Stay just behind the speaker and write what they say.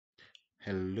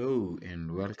Hello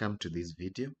and welcome to this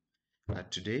video.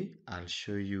 Today I'll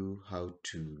show you how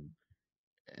to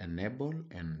enable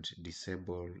and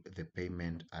disable the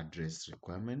payment address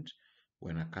requirement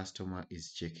when a customer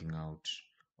is checking out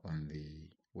on the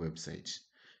website.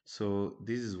 So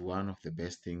this is one of the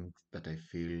best things that I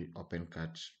feel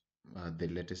OpenCart, the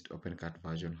latest OpenCart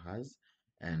version has,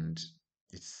 and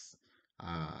it's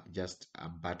just a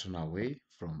button away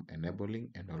from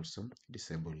enabling and also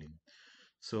disabling.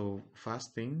 So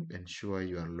first thing, ensure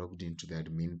you are logged into the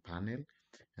admin panel,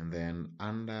 and then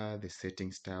under the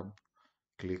settings tab,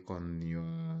 click on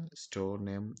your store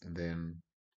name and then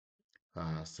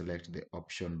select the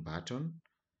option button.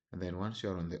 And then once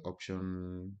you're on the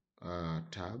option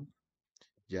tab,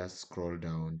 just scroll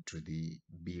down to the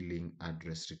billing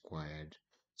address required.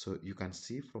 So you can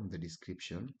see from the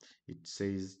description, it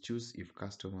says choose if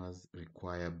customers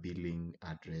require billing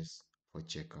address for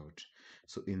checkout.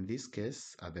 So in this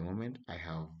case, at the moment, I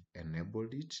have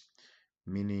enabled it,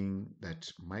 meaning that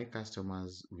my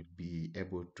customers will be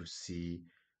able to see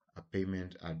a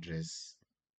payment address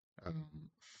um,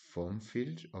 form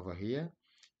field over here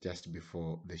just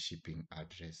before the shipping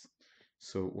address.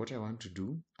 So what I want to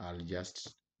do, I'll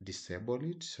just disable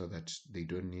it so that they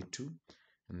don't need to,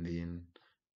 and then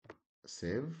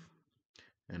save.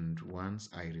 And once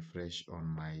I refresh on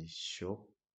my shop,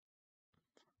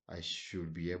 I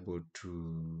should be able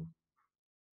to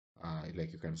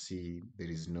like you can see, there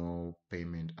is no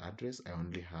payment address. I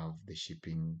only have the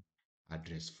shipping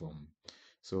address form.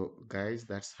 So guys,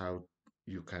 that's how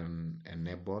you can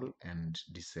enable and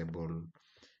disable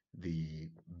the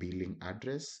billing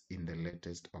address in the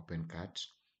latest OpenCart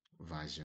version.